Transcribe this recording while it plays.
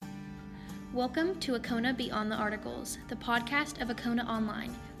Welcome to Acona Beyond the Articles, the podcast of Acona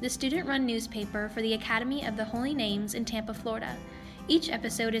Online, the student-run newspaper for the Academy of the Holy Names in Tampa, Florida. Each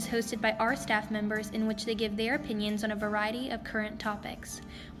episode is hosted by our staff members in which they give their opinions on a variety of current topics.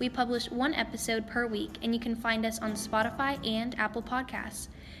 We publish one episode per week, and you can find us on Spotify and Apple Podcasts.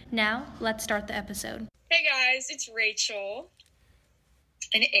 Now, let's start the episode. Hey guys, it's Rachel.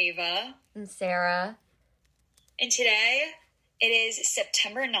 And Ava. And Sarah. And today, it is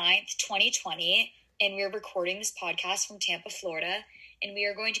September 9th, 2020, and we're recording this podcast from Tampa, Florida, and we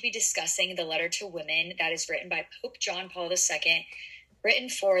are going to be discussing the letter to women that is written by Pope John Paul II, written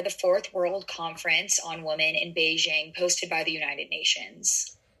for the Fourth World Conference on Women in Beijing, posted by the United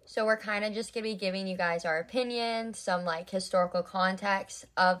Nations. So we're kind of just going to be giving you guys our opinions, some historical context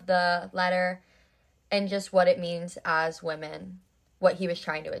of the letter, and just what it means as women, what he was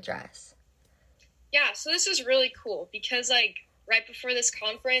trying to address. Yeah, so this is really cool because, right before this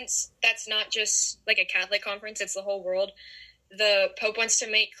conference, that's not just, a Catholic conference, it's the whole world. The Pope wants to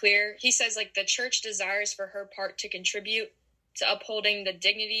make clear, he says, the church desires for her part to contribute to upholding the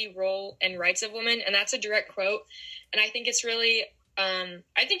dignity, role, and rights of women, and that's a direct quote. And I think it's really, I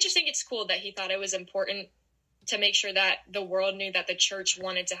think it's cool that he thought it was important to make sure that the world knew that the church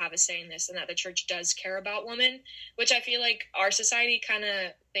wanted to have a say in this and that the church does care about women, which I feel like our society kind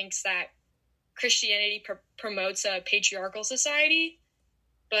of thinks that Christianity promotes a patriarchal society,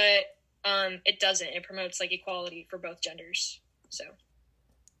 but it doesn't. It promotes equality for both genders. So,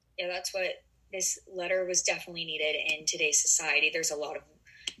 yeah, that's what this letter was definitely needed in today's society. There's a lot of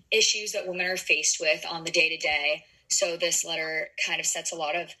issues that women are faced with on the day-to-day. So this letter kind of sets a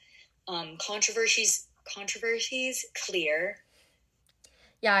lot of controversies clear.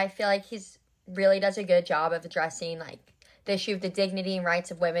 Yeah, I feel like he's really does a good job of addressing the issue of the dignity and rights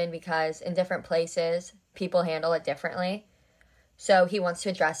of women, because in different places people handle it differently. So he wants to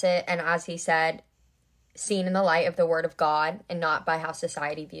address it, and as he said, seen in the light of the Word of God and not by how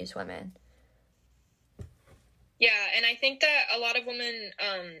society views women. Yeah, and I think that a lot of women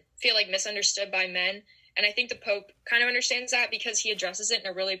feel misunderstood by men, and I think the Pope kind of understands that because he addresses it in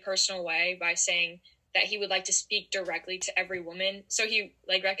a really personal way by saying that he would like to speak directly to every woman. So he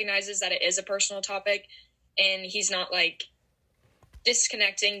recognizes that it is a personal topic, and he's not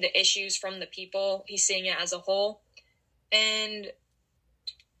disconnecting the issues from the people. He's seeing it as a whole. And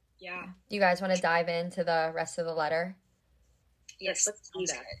yeah. Do you guys want to dive into the rest of the letter? Yes, let's do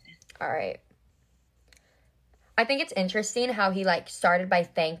that. All right. I think it's interesting how he started by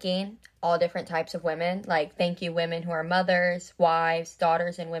thanking all different types of women. Thank you women who are mothers, wives,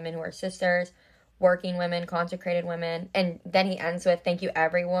 daughters, and women who are sisters, working women, consecrated women. And then he ends with thank you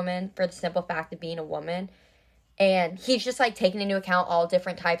every woman for the simple fact of being a woman. And he's just taking into account all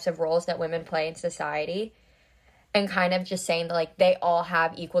different types of roles that women play in society, and kind of just saying that they all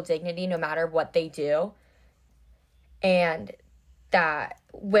have equal dignity no matter what they do. And that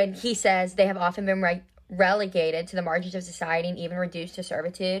when he says they have often been relegated to the margins of society and even reduced to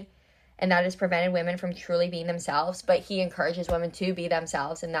servitude, and that has prevented women from truly being themselves, but he encourages women to be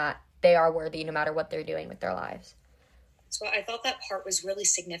themselves and that they are worthy no matter what they're doing with their lives. So I thought that part was really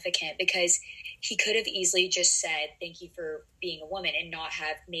significant because he could have easily just said, thank you for being a woman, and not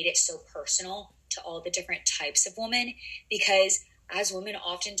have made it so personal to all the different types of women. Because as women,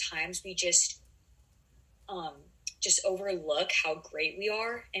 oftentimes we just overlook how great we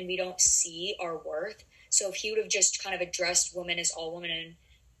are and we don't see our worth. So if he would have just kind of addressed women as all women, and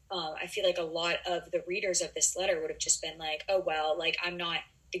I feel like a lot of the readers of this letter would have just been oh, well, I'm not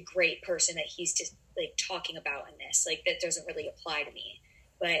the great person that he's just talking about in this, that doesn't really apply to me.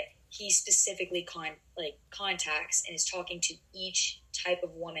 But he specifically contacts and is talking to each type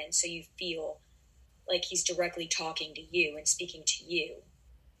of woman, so you feel like he's directly talking to you and speaking to you.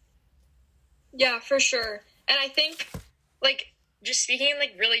 Yeah, for sure. And I think just speaking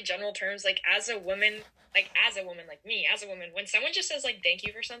in really general terms, as a woman, when someone just says thank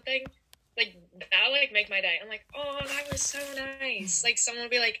you for something, that'll make my day. I'm oh, that was so nice. Someone will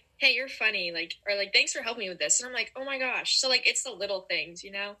be hey, you're funny, or thanks for helping me with this, and I'm oh my gosh. So it's the little things,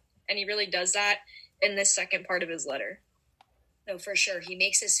 and he really does that in this second part of his letter. No, for sure. He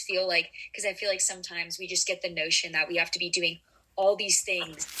makes us feel because I feel sometimes we just get the notion that we have to be doing all these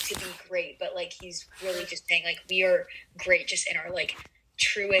things to be great, but he's really just saying we are great just in our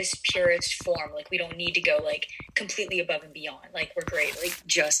truest, purest form. We don't need to go completely above and beyond. We're great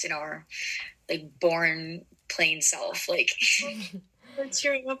just in our born plain self. We're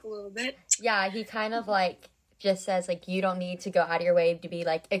cheering up a little bit. Yeah, he kind of just says you don't need to go out of your way to be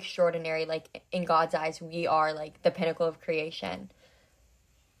extraordinary. In God's eyes, we are the pinnacle of creation.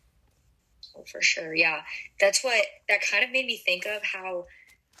 Oh, for sure. Yeah. That kind of made me think of how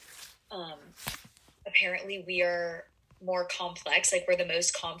apparently we are more complex, like we're the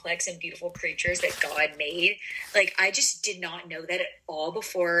most complex and beautiful creatures that God made. Like, I just did not know that at all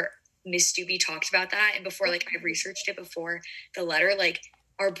before Miss Stubbe talked about that, and before like I researched it before the letter. Like,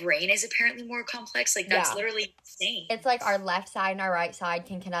 our brain is apparently more complex. Like, that's literally insane. It's like our left side and our right side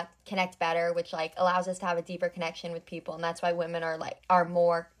can connect better, which like allows us to have a deeper connection with people, and that's why women are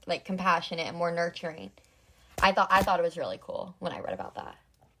more like compassionate and more nurturing. I thought it was really cool when I read about that.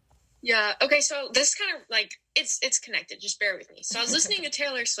 Yeah. Okay. So this kind of like it's connected. Just bear with me. So I was listening to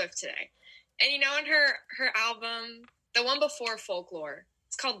Taylor Swift today, and in her album, the one before Folklore,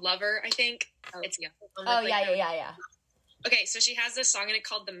 it's called Lover, I think. It's yeah. Okay, so she has this song in it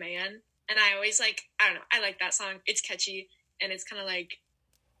called The Man, and I always I don't know, I like that song. It's catchy, and it's kind of like,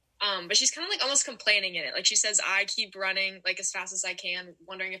 but she's kind of like almost complaining in it. Like, she says, I keep running like as fast as I can,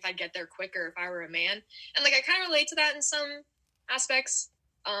 wondering if I'd get there quicker if I were a man. And like, I kind of relate to that in some aspects.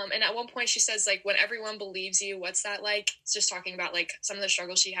 And at one point she says, like, when everyone believes you, what's that like? It's just talking about like some of the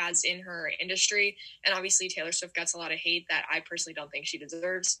struggles she has in her industry. And obviously Taylor Swift gets a lot of hate that I personally don't think she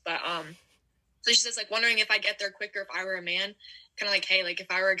deserves. But, so she says, like, wondering if I'd get there quicker if I were a man. Kind of like, hey, like, if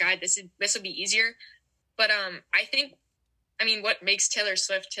I were a guy, this would be easier. But I think, I mean, what makes Taylor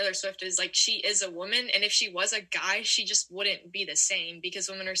Swift is, like, she is a woman. And if she was a guy, she just wouldn't be the same, because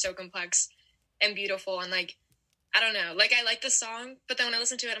women are so complex and beautiful. And, like, I don't know. Like, I like the song, but then when I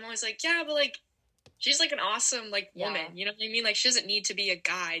listen to it, I'm always like, yeah, but, like, she's, like, an awesome, like, woman. You know what I mean? Like, she doesn't need to be a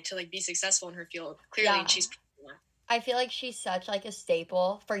guy to, like, be successful in her field. Clearly, she's... I feel like she's such, like, a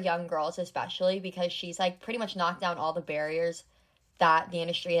staple for young girls, especially because she's, like, pretty much knocked down all the barriers that the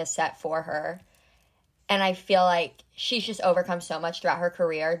industry has set for her. And I feel like she's just overcome so much throughout her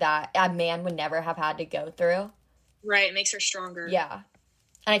career that a man would never have had to go through. Right, it makes her stronger. Yeah.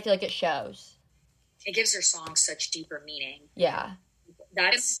 And I feel like it shows. It gives her songs such deeper meaning. Yeah.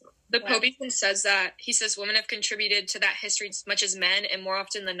 The Pope even says that. He says women have contributed to that history as much as men, and more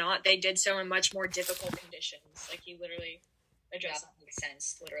often than not, they did so in much more difficult conditions. Like, he literally addressed that. Makes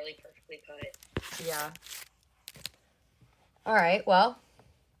sense. Literally perfectly put. Yeah. All right, well,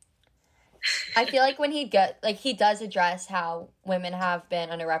 I feel like when he does address how women have been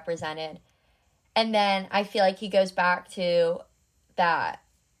underrepresented, and then I feel like he goes back to that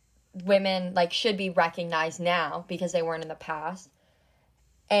women, like, should be recognized now because they weren't in the past.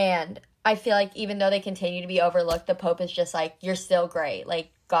 And I feel like even though they continue to be overlooked, the Pope is just like, you're still great.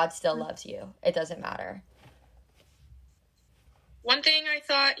 Like, God still loves you. It doesn't matter. One thing I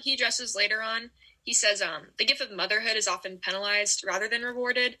thought he addresses later on, he says, the gift of motherhood is often penalized rather than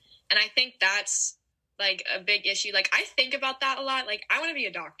rewarded. And I think that's, like, a big issue. Like, I think about that a lot. Like, I want to be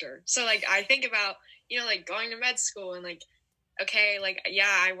a doctor. So, like, I think about, you know, like, going to med school and, like, okay, like, yeah,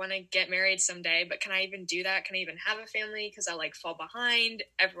 I want to get married someday, but can I even do that? Can I even have a family? Because I, like, fall behind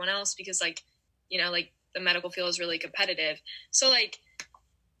everyone else because, like, you know, like, the medical field is really competitive. So, like,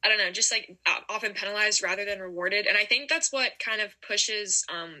 I don't know, just, like, often penalized rather than rewarded. And I think that's what kind of pushes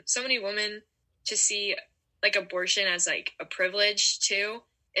so many women to see, like, abortion as, like, a privilege, too.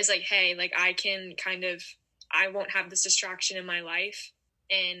 Is, like, hey, like, I won't have this distraction in my life.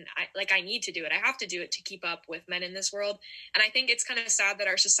 And I need to do it. I have to do it to keep up with men in this world. And I think it's kind of sad that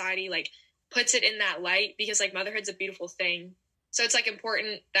our society, like, puts it in that light because, like, motherhood's a beautiful thing. So it's, like,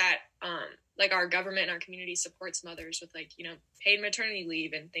 important that, like, our government and our community supports mothers with, like, you know, paid maternity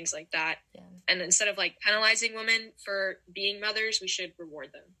leave and things like that. Yeah. And instead of, like, penalizing women for being mothers, we should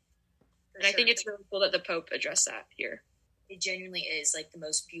reward them. And I think it's really cool that the Pope addressed that here. It genuinely is, like, the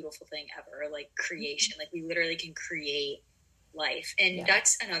most beautiful thing ever, like, creation. Like, we literally can create life. And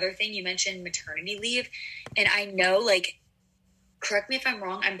that's another thing. You mentioned maternity leave, and I know, like, correct me if I'm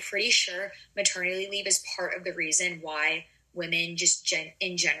wrong, I'm pretty sure maternity leave is part of the reason why women just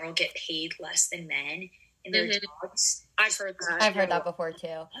in general get paid less than men in their jobs. I've heard that. I've heard that before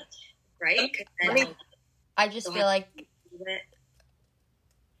too. Right? I just feel like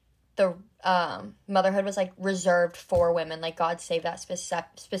the motherhood was, like, reserved for women. Like, God saved that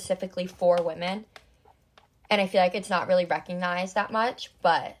specifically for women. And I feel like it's not really recognized that much,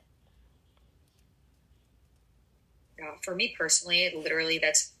 but... Yeah, for me personally, literally,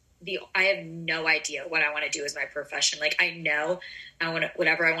 I have no idea what I want to do as my profession. Like, I know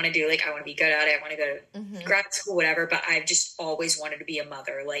whatever I want to do, like, I want to be good at it. I want to go to grad school, whatever, but I've just always wanted to be a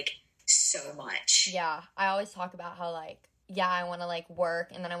mother, like, so much. Yeah, I always talk about how, like, yeah, I want to, like,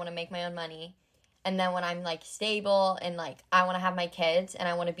 work, and then I want to make my own money. And then when I'm, like, stable and, like, I want to have my kids, and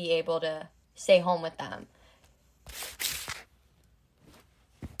I want to be able to stay home with them.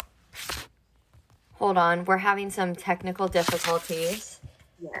 Hold on, we're having some technical difficulties.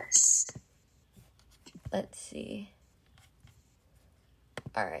 Yes. Let's see.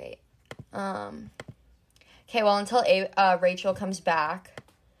 All right. Okay, well, until Rachel comes back,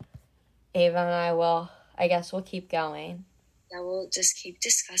 Ava and I guess we'll keep going. Yeah, we'll just keep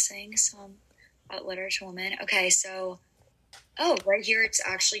discussing some about letter to women. Okay, so, right here it's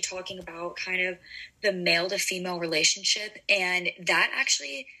actually talking about kind of the male to female relationship, and that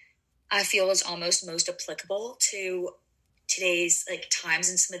actually I feel is almost most applicable to today's like times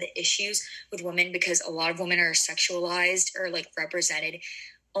and some of the issues with women, because a lot of women are sexualized or like represented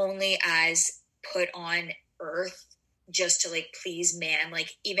only as put on earth just to like please man.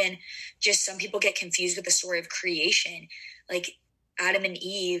 Like even just some people get confused with the story of creation. Like Adam and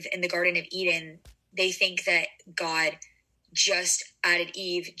Eve in the Garden of Eden, they think that God just added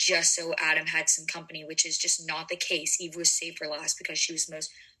Eve just so Adam had some company, which is just not the case. Eve was saved for last because she was the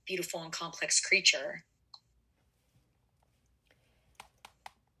most beautiful and complex creature.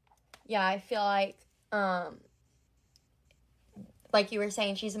 Yeah, I feel like you were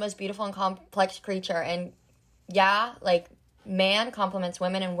saying, she's the most beautiful and complex creature. And yeah, like man compliments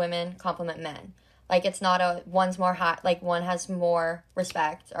women and women compliment men. Like it's not one's more high, like one has more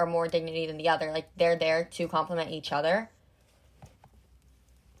respect or more dignity than the other. Like they're there to compliment each other.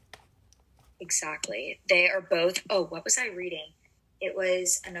 Exactly. They are both. Oh, what was I reading? It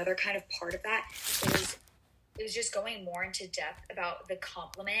was another kind of part of that. It was just going more into depth about the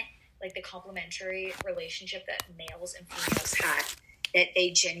compliment, like the complementary relationship that males and females had, that they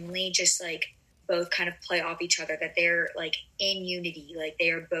genuinely just like both kind of play off each other, that they're like in unity, like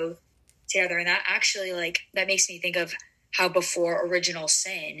they are both together. And that actually like that makes me think of how before original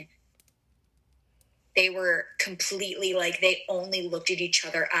sin they were completely like they only looked at each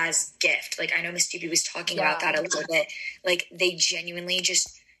other as gift. Like I know Miss Stevie was talking about that a little bit. Like they genuinely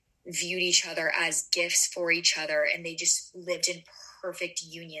just viewed each other as gifts for each other, and they just lived in perfect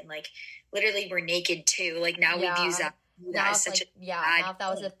union. Like literally we're naked too. Like now we use that as such now if that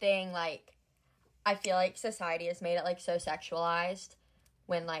was a thing, like I feel like society has made it like so sexualized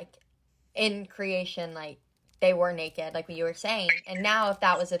when like in creation like they were naked, like what you were saying. And now if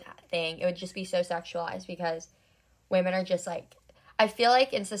that was a thing, it would just be so sexualized because women are just like, I feel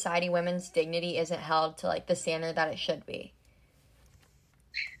like in society, women's dignity isn't held to like the standard that it should be.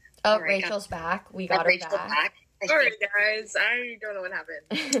 Oh, right, Rachel's back. We got her back. Sorry, guys. I don't know what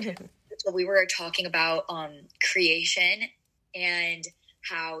happened. So we were talking about creation and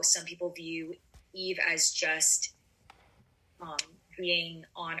how some people view Eve as just being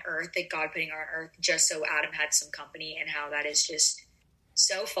on earth, that God putting her on earth just so Adam had some company, and how that is just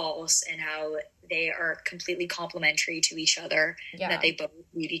so false, and how they are completely complementary to each other, and that they both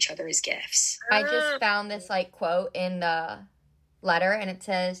viewed each other as gifts. I just found this like quote in the letter, and it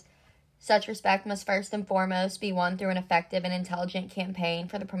says, "Such respect must first and foremost be won through an effective and intelligent campaign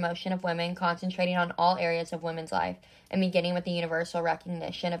for the promotion of women, concentrating on all areas of women's life and beginning with the universal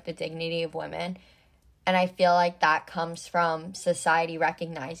recognition of the dignity of women." And I feel like that comes from society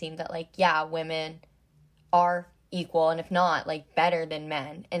recognizing that, like, yeah, women are equal, and if not, like, better than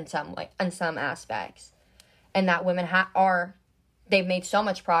men in some aspects. And that women they've made so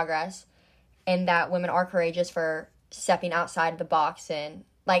much progress, and that women are courageous for stepping outside of the box, and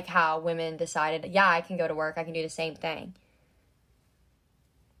like how women decided, yeah, I can go to work, I can do the same thing.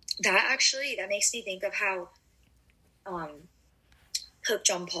 That makes me think of how Pope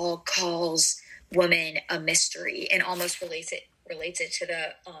John Paul calls women a mystery, and almost relates it to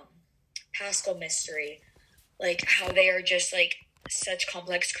the Paschal mystery, like how they are just like such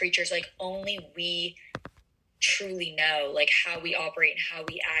complex creatures, like only we truly know like how we operate and how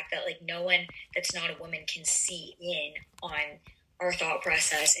we act, that like no one that's not a woman can see in on our thought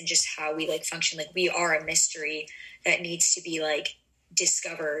process and just how we like function. Like we are a mystery that needs to be like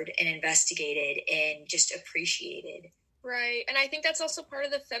discovered and investigated and just appreciated. Right. And I think that's also part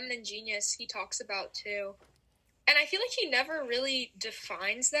of the feminine genius he talks about too. And I feel like he never really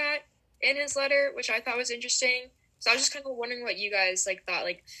defines that in his letter, which I thought was interesting. So I was just kind of wondering what you guys like thought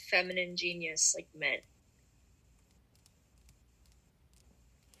like feminine genius like meant.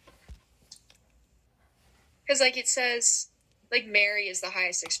 Because like it says like Mary is the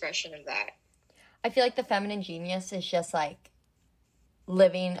highest expression of that. I feel like the feminine genius is just like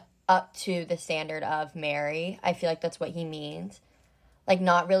living up to the standard of Mary. I feel like that's what he means. Like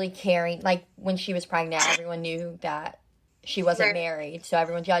not really caring. Like when she was pregnant, everyone knew that she wasn't married, so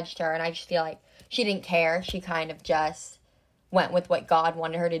everyone judged her. And I just feel like she didn't care. She kind of just went with what God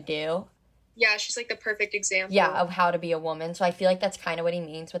wanted her to do. Yeah, she's like the perfect example. Yeah, of how to be a woman. So I feel like that's kind of what he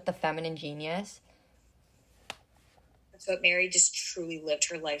means with the feminine genius. So Mary just truly lived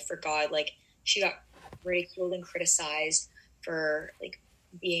her life for God. Like she got ridiculed and criticized for like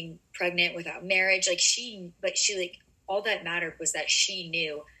being pregnant without marriage. Like she like all that mattered was that she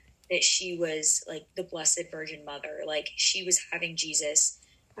knew that she was like the Blessed Virgin Mother. Like she was having Jesus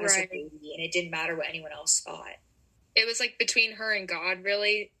as a baby, and it didn't matter what anyone else thought. It was like between her and God,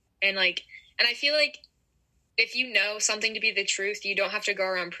 really. And like, and I feel like if you know something to be the truth, you don't have to go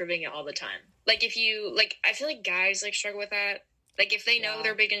around proving it all the time. Like if you like, I feel like guys like struggle with that. Like if they know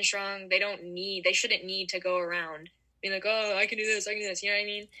they're big and strong, they shouldn't need to go around being like, oh, I can do this, you know what I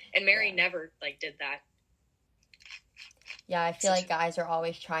mean? And Mary never like did that. Yeah, I feel like guys are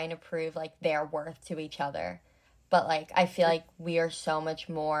always trying to prove like their worth to each other. But like I feel like we are so much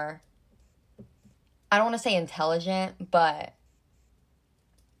more, I don't want to say intelligent, but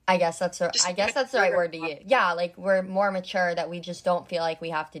I guess that's the right word to use. Yeah, like we're more mature that we just don't feel like we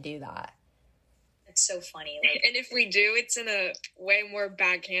have to do that. It's so funny. Like, and if we do, it's in a way more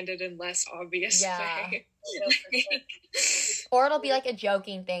backhanded and less obvious way. Or it'll be like a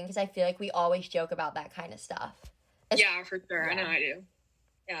joking thing, because I feel like we always joke about that kind of stuff. Yeah, for sure. I know I do.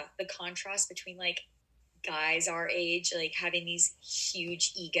 Yeah, the contrast between like guys our age, like having these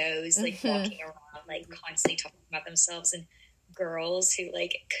huge egos, like walking around, like constantly talking about themselves, and girls who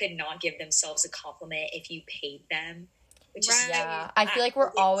like could not give themselves a compliment if you paid them. Which is I feel like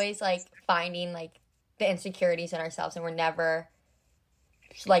we're always like finding like the insecurities in ourselves, and we're never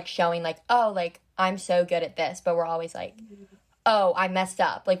like showing like, oh, like I'm so good at this, but we're always like, oh, I messed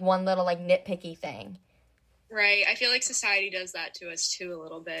up, like one little like nitpicky thing. Right. I feel like society does that to us too a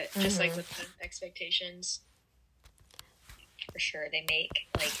little bit, just like with the expectations. For sure. They make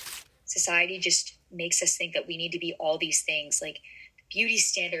like society just makes us think that we need to be all these things, like beauty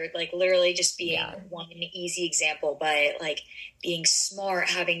standard, like literally just being one easy example, but like being smart,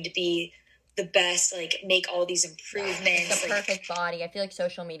 having to be the best, like make all these improvements, the perfect body. I feel like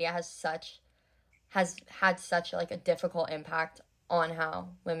social media has had such like a difficult impact on how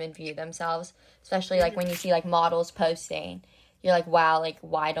women view themselves, especially like when you see like models posting, you're like, wow, like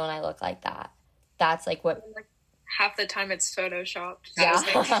why don't I look like that? That's like what half the time it's photoshopped.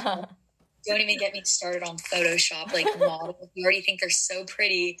 Don't even get me started on Photoshop. Like models, you already think they're so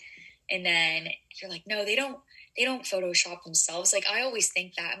pretty, and then you're like, no, they don't Photoshop themselves. Like I always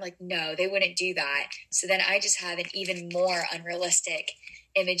think that. I'm like, no, they wouldn't do that. So then I just have an even more unrealistic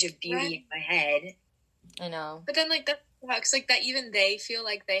image of beauty in my head. I know. But then like that sucks, like that even they feel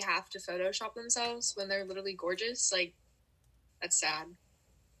like they have to Photoshop themselves when they're literally gorgeous. Like that's sad.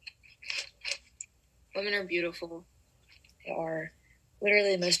 Women are beautiful. They are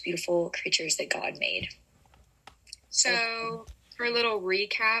literally the most beautiful creatures that God made. So, for a little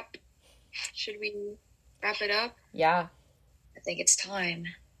recap, should we wrap it up? Yeah. I think it's time.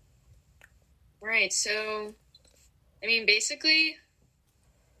 Right, so, I mean, basically,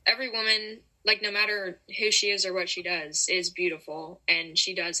 every woman, like, no matter who she is or what she does, is beautiful, and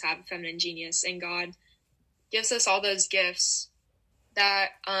she does have a feminine genius, and God gives us all those gifts that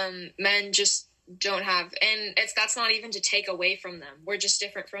men just don't have, and that's not even to take away from them. We're just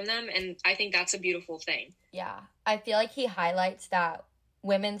different from them, and I think that's a beautiful thing. Yeah, I feel like he highlights that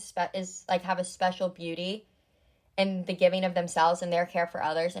women have a special beauty in the giving of themselves and their care for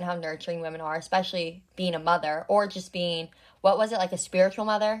others, and how nurturing women are, especially being a mother, or just being, what was it, like a spiritual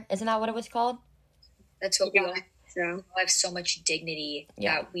mother? Isn't that what it was called? That's what we all have so much dignity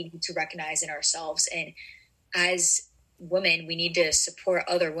that we need to recognize in ourselves, and as women, we need to support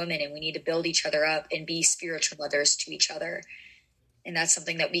other women, and we need to build each other up and be spiritual mothers to each other. And that's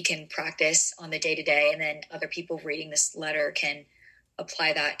something that we can practice on the day-to-day, and then other people reading this letter can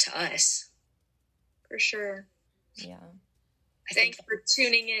apply that to us. For sure. Yeah. Thanks for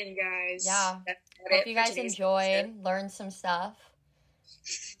tuning in, guys. Yeah. Hope you guys enjoyed, learned some stuff.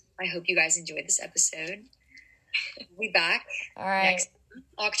 I hope you guys enjoyed this episode. We'll be back next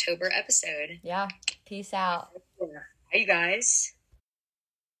October episode. Yeah. Peace out. Hi, you guys.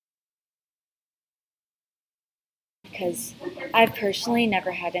 Because I've personally never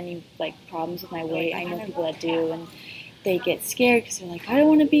had any like problems with my weight. I know people that do, and they get scared because they're like, I don't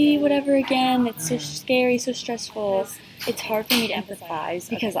want to be whatever again. It's so scary, so stressful. It's hard for me to empathize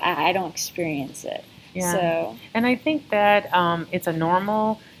because I don't experience it. Yeah. So, and I think that it's a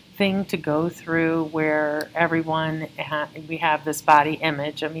normal thing to go through where everyone we have this body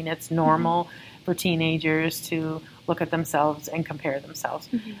image. I mean, it's normal for teenagers to look at themselves and compare themselves.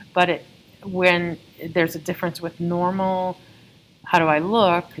 But when there's a difference with normal, how do I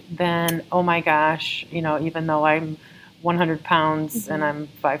look, then, oh my gosh, even though I'm 100 pounds and I'm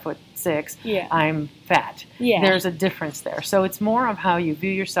 5'6", I'm fat. Yeah. There's a difference there. So it's more of how you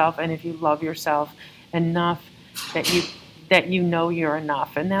view yourself, and if you love yourself enough that you know you're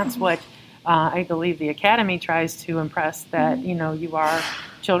enough. And that's what I believe the Academy tries to impress, that, you are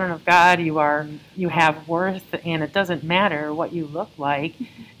children of God. You have worth, and it doesn't matter what you look like,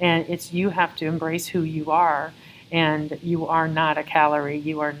 and you have to embrace who you are. And you are not a calorie.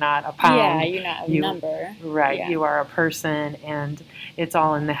 You are not a pound. Yeah, you're not a number. Right. Yeah. You are a person, and it's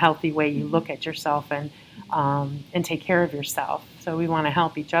all in the healthy way you look at yourself and take care of yourself. So we want to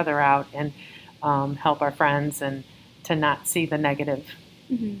help each other out and help our friends, and to not see the negative.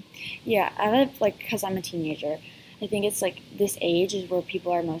 Mm-hmm. Yeah, I love, like, because I'm a teenager. I think it's like this age is where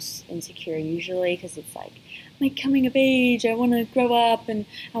people are most insecure usually, because it's like, I'm like coming of age. I want to grow up, and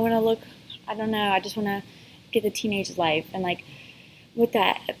I want to look. I don't know. I just want to get the teenage life, and like with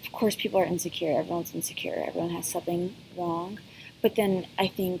that, of course, people are insecure. Everyone's insecure. Everyone has something wrong. But then I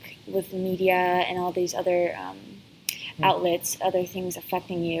think with media and all these other outlets, other things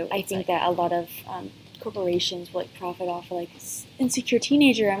affecting you, I think that a lot of corporations will like profit off of like insecure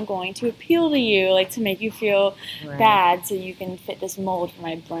teenager. I'm going to appeal to you, like to make you feel bad, so you can fit this mold for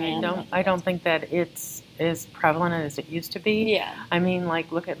my brand. I don't think that it's as prevalent as it used to be. Yeah. I mean,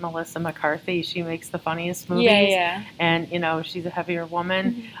 like, look at Melissa McCarthy. She makes the funniest movies. Yeah. And, she's a heavier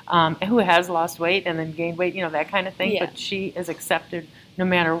woman who has lost weight and then gained weight, that kind of thing. Yeah. But she is accepted no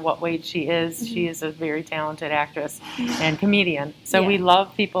matter what weight she is. She is a very talented actress and comedian. So we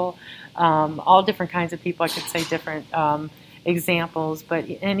love people, all different kinds of people. I could say different examples,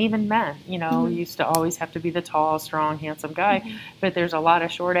 and even men, used to always have to be the tall, strong, handsome guy, but there's a lot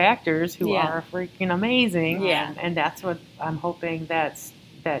of short actors who are freaking amazing, and that's what I'm hoping that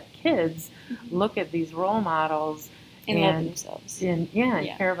kids look at these role models and love themselves, and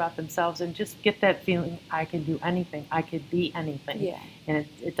care about themselves, and just get that feeling, I can do anything, I could be anything, and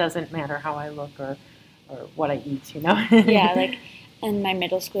it doesn't matter how I look or what I eat, like in my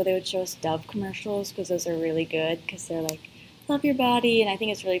middle school they would show us Dove commercials, because those are really good, because they're like, love your body, and I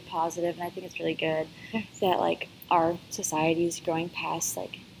think it's really positive, and I think it's really good that like our society is growing past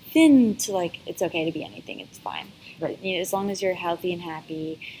like thin to like it's okay to be anything, it's fine, but as long as you're healthy and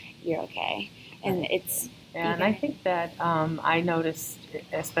happy, you're okay, and it's and I think that I noticed,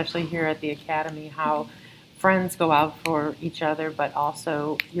 especially here at the academy, how friends go out for each other, but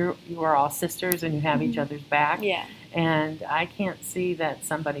also you are all sisters and you have each other's back. And I can't see that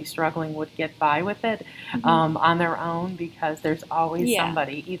somebody struggling would get by with it on their own, because there's always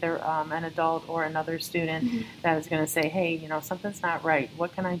somebody, either an adult or another student, that is going to say, hey, something's not right.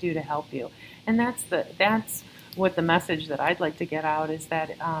 What can I do to help you? And that's what the message that I'd like to get out is that,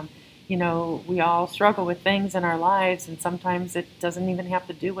 we all struggle with things in our lives, and sometimes it doesn't even have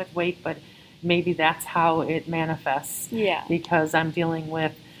to do with weight, but maybe that's how it manifests. Because I'm dealing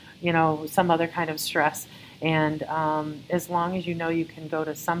with, some other kind of stress. And as long as you can go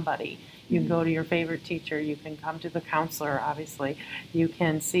to somebody, you can go to your favorite teacher, you can come to the counselor, obviously. You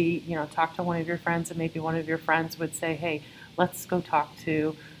can talk to one of your friends, and maybe one of your friends would say, hey, let's go talk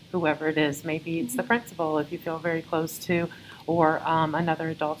to whoever it is. Maybe it's the principal if you feel very close to, or another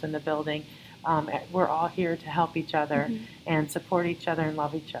adult in the building. We're all here to help each other and support each other and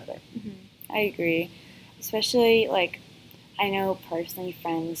love each other. I agree. Especially, like, I know personally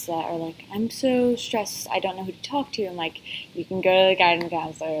friends that are like, I'm so stressed, I don't know who to talk to. I'm like, you can go to the guidance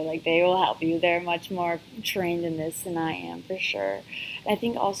counselor. Like, they will help you. They're much more trained in this than I am, for sure. And I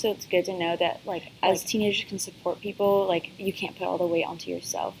think also it's good to know that, like, as teenagers can support people, like, you can't put all the weight onto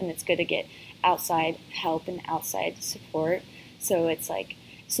yourself. And it's good to get outside help and outside support. So it's like,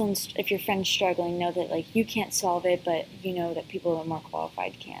 if your friend's struggling, know that, like, you can't solve it, but you know that people who are more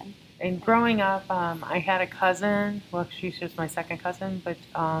qualified can. And growing up, I had a cousin. Well, she was my second cousin, but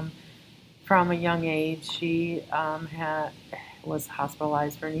from a young age, she was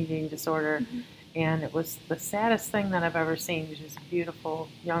hospitalized for an eating disorder, and it was the saddest thing that I've ever seen. She was a beautiful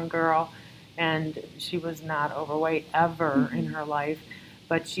young girl, and she was not overweight ever in her life,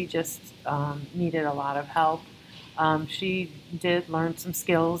 but she just needed a lot of help. She did learn some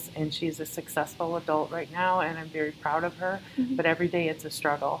skills, and she's a successful adult right now, and I'm very proud of her. But every day it's a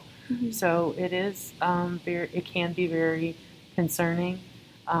struggle. So it is it can be very concerning,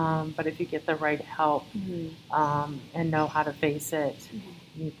 but if you get the right help and know how to face it,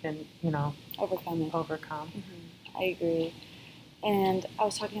 you can, overcome it. I agree. And I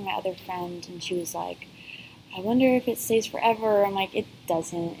was talking to my other friend, and she was like, I wonder if it stays forever. I'm like, it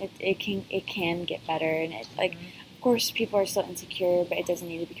doesn't. It can get better, and it like. Of course, people are still insecure, but it doesn't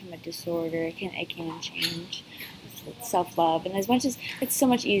need to become a disorder. It can change. It's self-love, and as much as it's so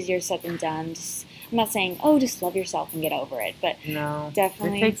much easier said than done. I'm not saying, just love yourself and get over it, but no,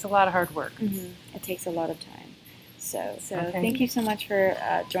 definitely it takes a lot of hard work. It takes a lot of time. So thank you so much for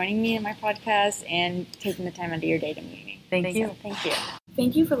joining me in my podcast and taking the time out of your day to meet me. Thank you. Thank you.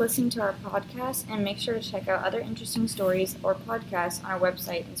 Thank you for listening to our podcast, and make sure to check out other interesting stories or podcasts on our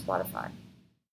website and Spotify.